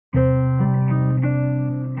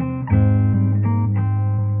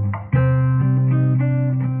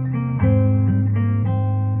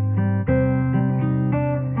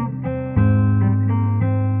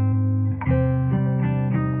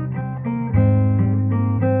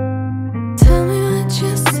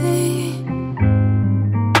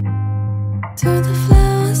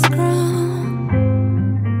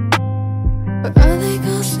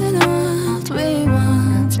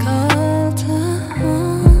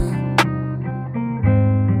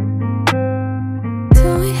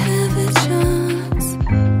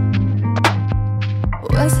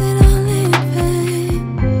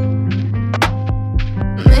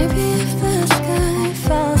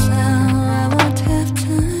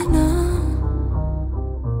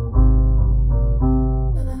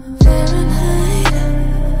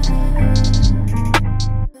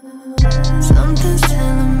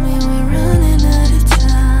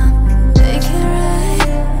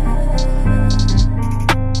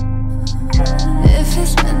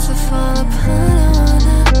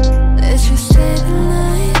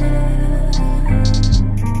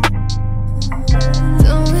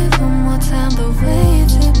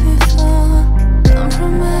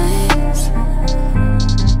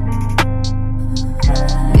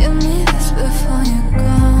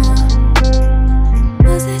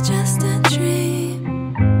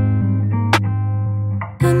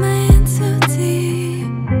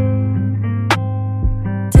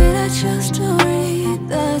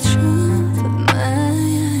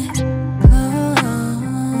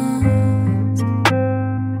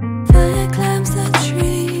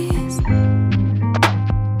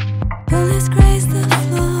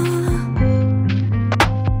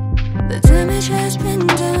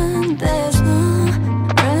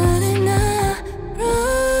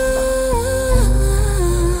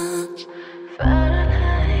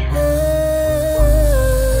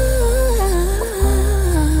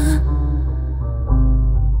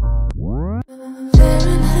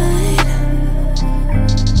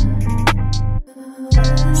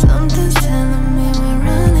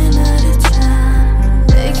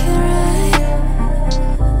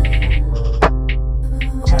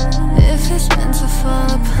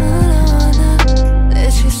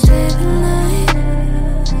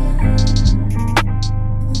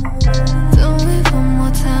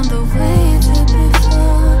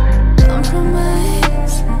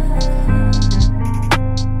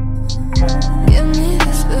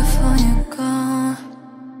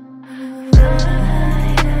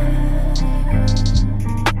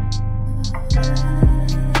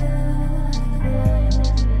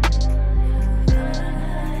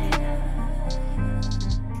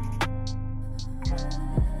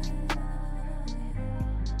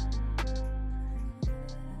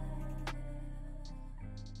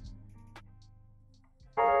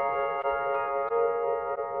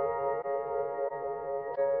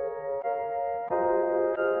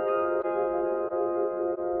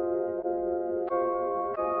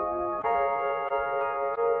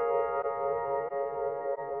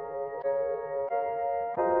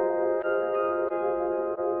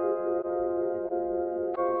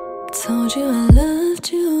told you I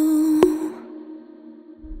loved you.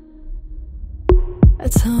 I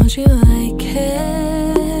told you I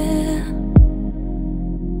care.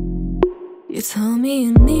 You told me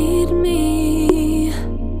you need me,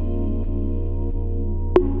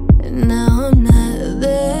 and now I'm not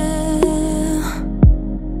there.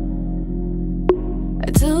 I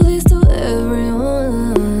do this to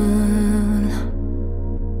everyone,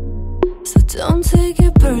 so don't take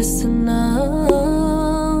it personal.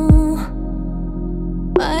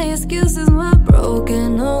 My excuse is my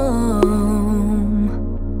broken home.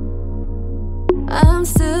 I'm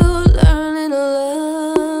still learning to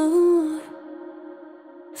love.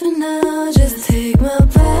 For now, just take my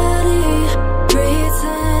body,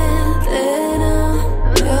 pretend that I'm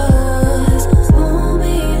yours. Pull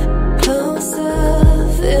me closer,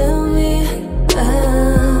 feel me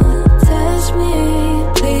out. Touch me,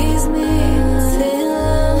 please me, till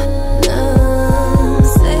I'm numb.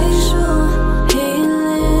 Sexual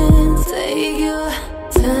healing, take your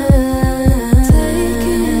time. Take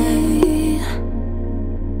it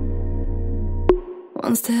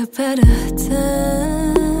one step at a time.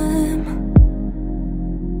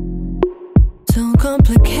 Don't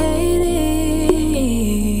complicate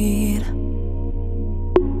it.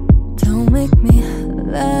 Don't make me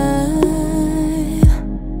lie.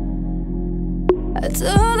 I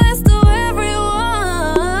do this to everyone,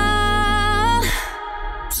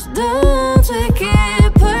 so don't take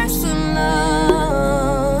it personal.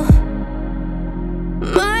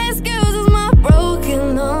 My excuse is my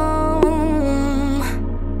broken home.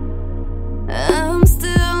 I'm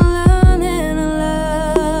still learning to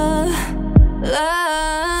love.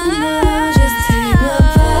 Now just take my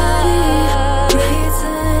body,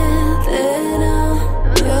 pretend that I'm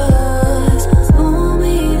yours. Pull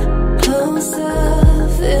me closer,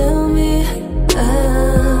 feel me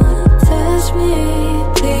out. Touch me,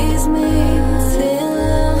 please me, till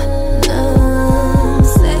I'm numb.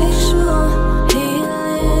 Sexual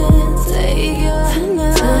healing, take your time.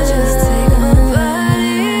 Just take my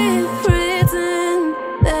body, pretend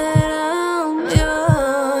that I'm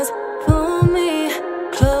yours. Pull me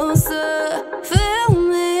closer, feel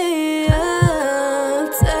me up.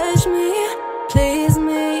 Touch me, please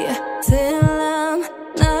me, till I'm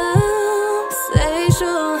numb.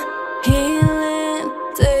 Sexual healing,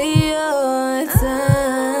 take your time.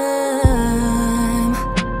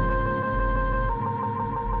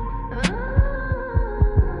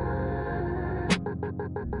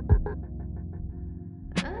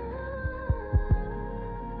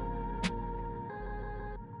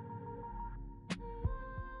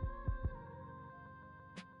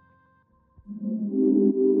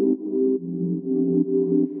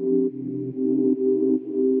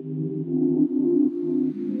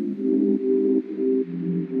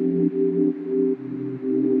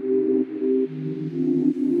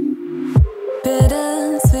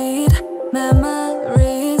 Bittersweet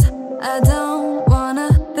memories I don't wanna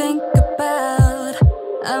think about.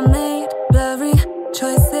 I made blurry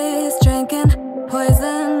choices, drinking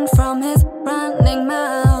poison from his running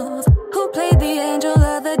mouth. Who played the angel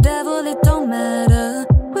or the devil, it don't matter.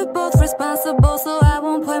 We're both responsible, so I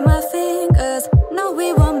won't point my fingers. No,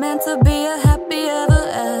 we weren't meant to be a happy ever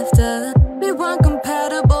after. We weren't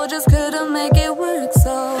compatible, just couldn't make it work,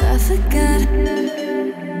 so I forgot.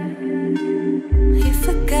 He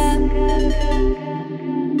forgot.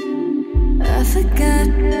 I forgot.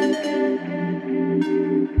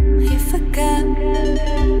 He forgot.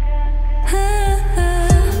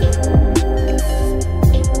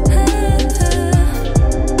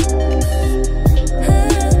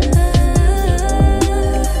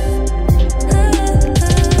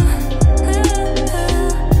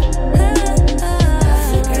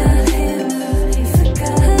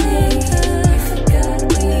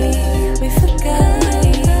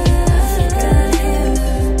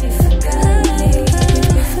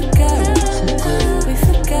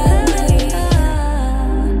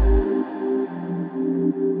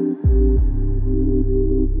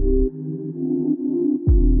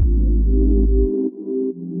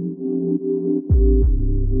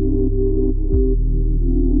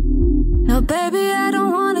 No, baby, I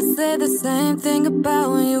don't wanna say the same thing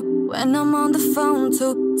about you when I'm on the phone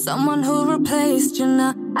to someone who replaced you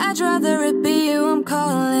now. I'd rather it be you I'm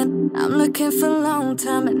calling. I'm looking for long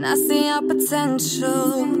term and I see our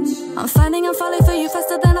potential. I'm falling for you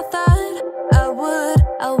faster than I thought I would.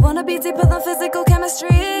 I wanna be deeper than physical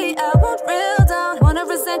chemistry. I won't reel down, wanna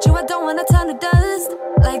resent you, I don't wanna turn to dust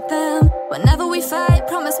like them. Whenever we fight,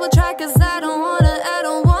 promise we'll try, cause I don't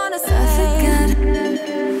wanna say I forgot.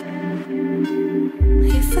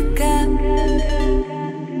 He forgot.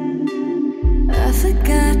 I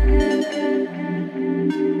forgot.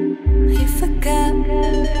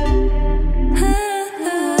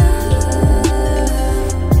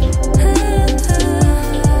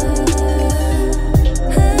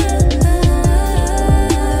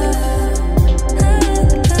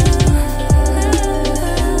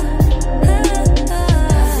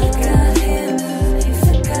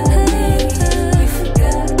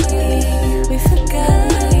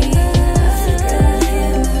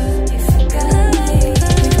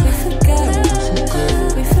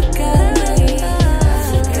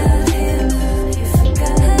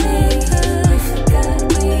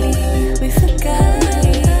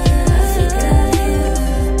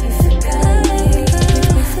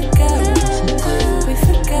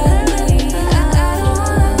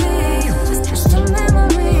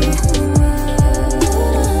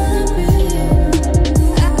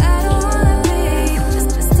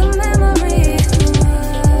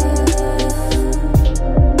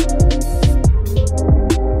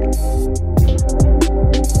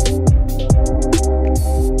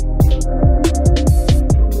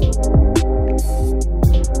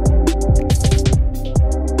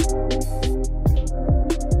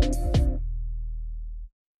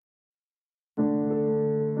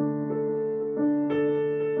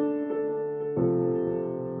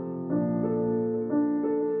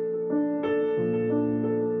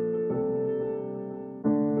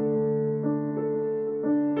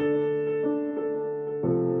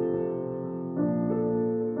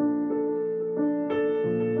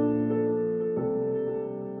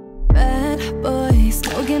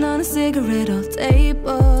 smoking on a cigarette all day,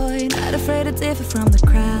 boy. Not afraid to differ from the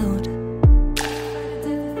crowd.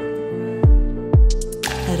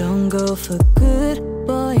 I don't go for good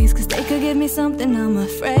boys, cause they could give me something I'm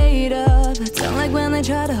afraid of. I don't like when they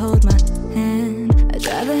try to hold my hand. I'd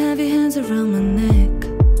rather have your hands around my neck.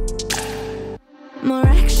 More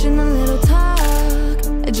action, a little talk.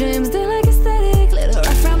 James Dean like aesthetic, little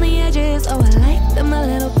rough around the edges. Oh, I like them a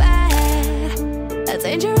little bad. A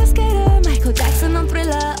dangerous skater, Michael Jackson on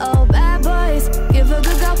Thriller. Oh, bad boys, give a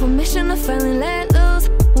good girl permission to finally let loose.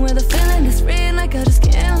 When the feeling is free, like I just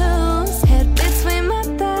can't lose. Head between my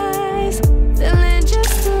thighs, feeling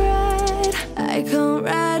just right. I can't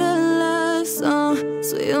write a love song.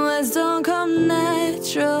 Sweet words don't come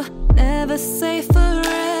natural. Never say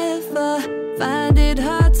forever. Find it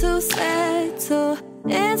hard to settle.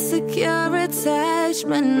 Insecure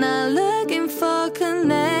attachment, not looking for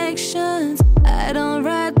connections. I don't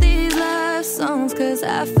write these love songs cause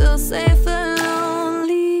I feel safe and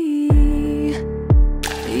lonely.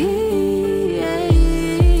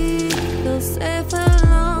 Feel safe and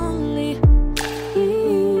lonely.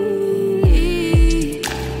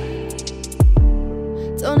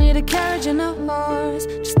 Don't need a carriage and a horse,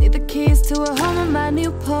 just need the keys to a home in my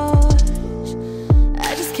new Porsche.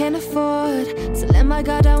 I just can't afford to let my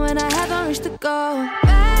guard down when I haven't reached the goal.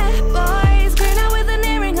 Bad boys, green out with an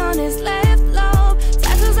earring on his left lobe.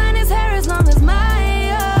 Tattoos on his hair as long as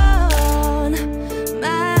my own.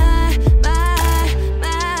 My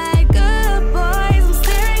good boys. I'm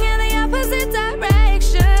steering in the opposite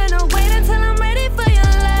direction. I'll wait until I'm ready for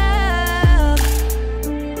your love.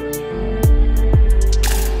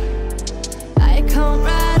 I can't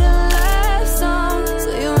write a love song, so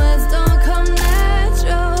your words don't come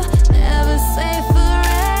natural. Never say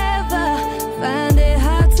forever. Find it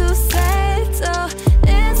hard to settle.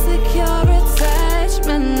 Insecure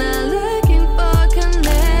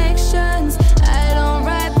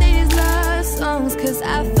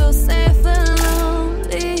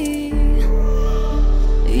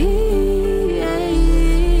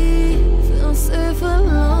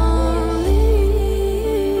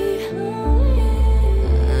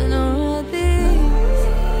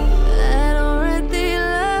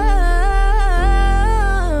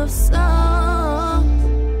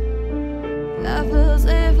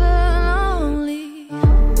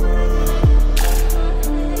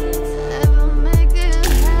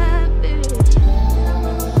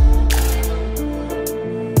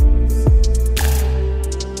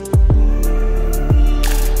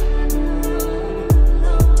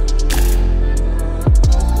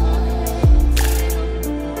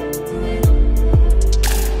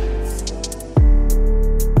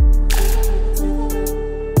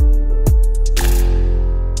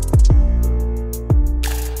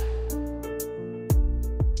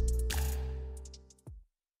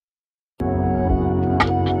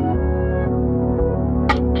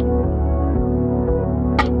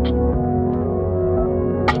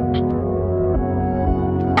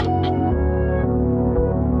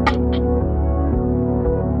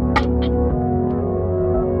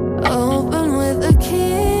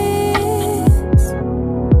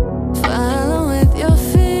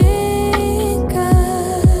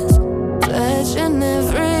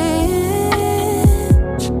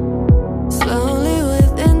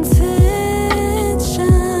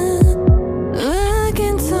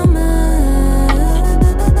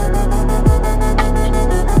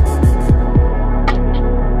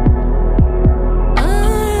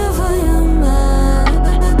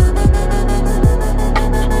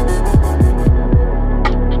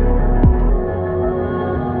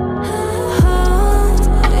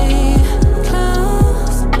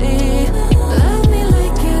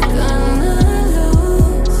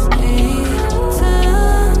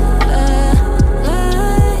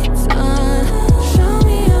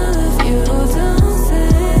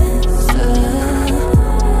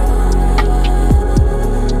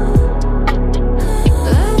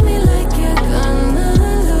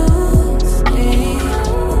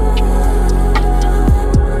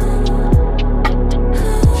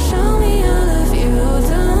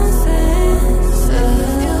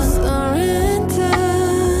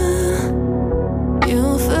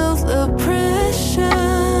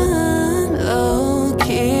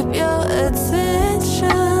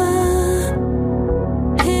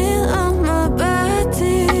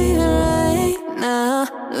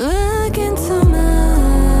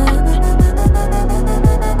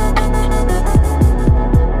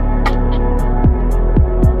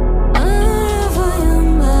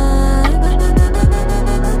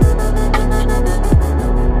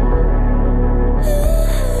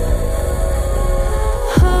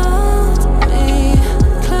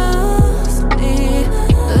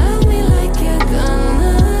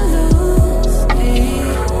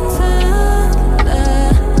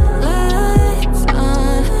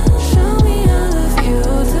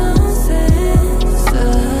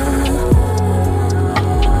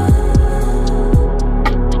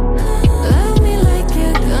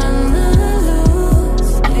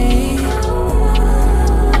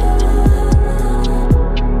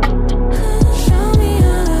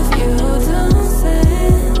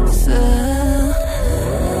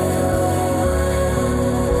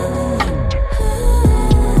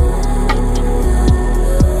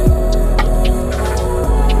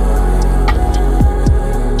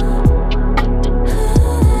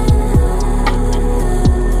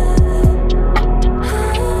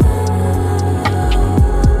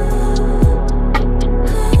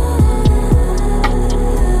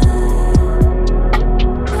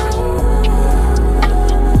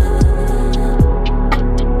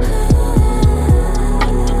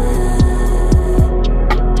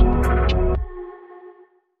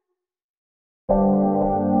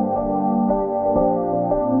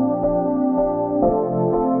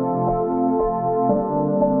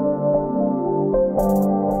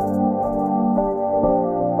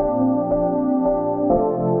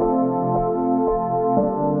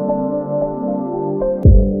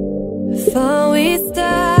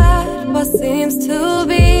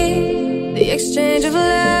exchange of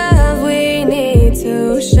love, we need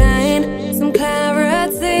to shine some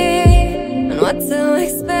clarity on what to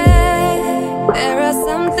expect. There are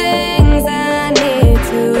some things I need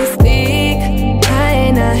to speak. I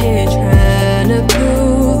ain't out here trying to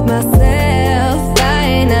prove myself. I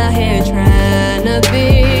ain't out here trying to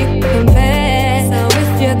be compared. So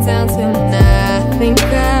if you're down tonight, think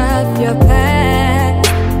of your past.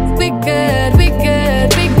 We good, we good,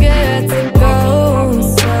 we good to go.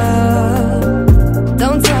 So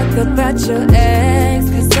don't talk about your ex,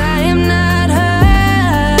 'cause I am not her.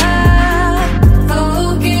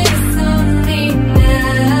 Focus on me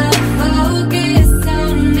now, focus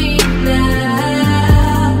on me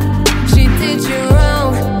now. She did you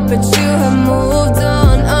wrong, but you have moved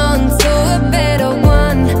on to a better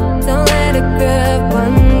one. Don't let a good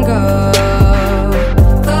one go.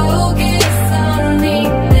 Focus on me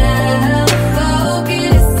now,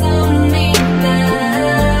 focus on me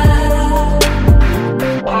now.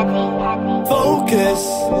 Focus,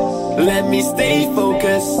 let me stay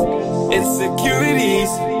focused.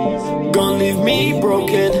 Insecurities gon' leave me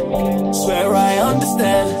broken. Swear I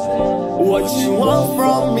understand what you want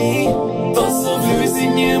from me. Thoughts of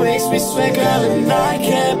losing you makes me swear, girl, and I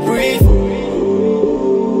can't breathe.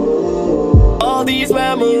 All these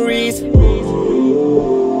memories,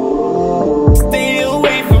 stay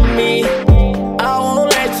away from me. I won't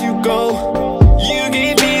let you go. You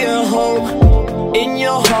gave me a home in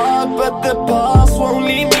your heart, but the past won't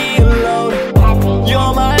leave me alone.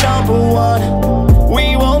 You're my number one, we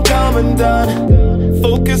won't come undone.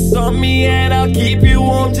 Focus on me and I'll keep you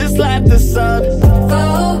warm just like the sun.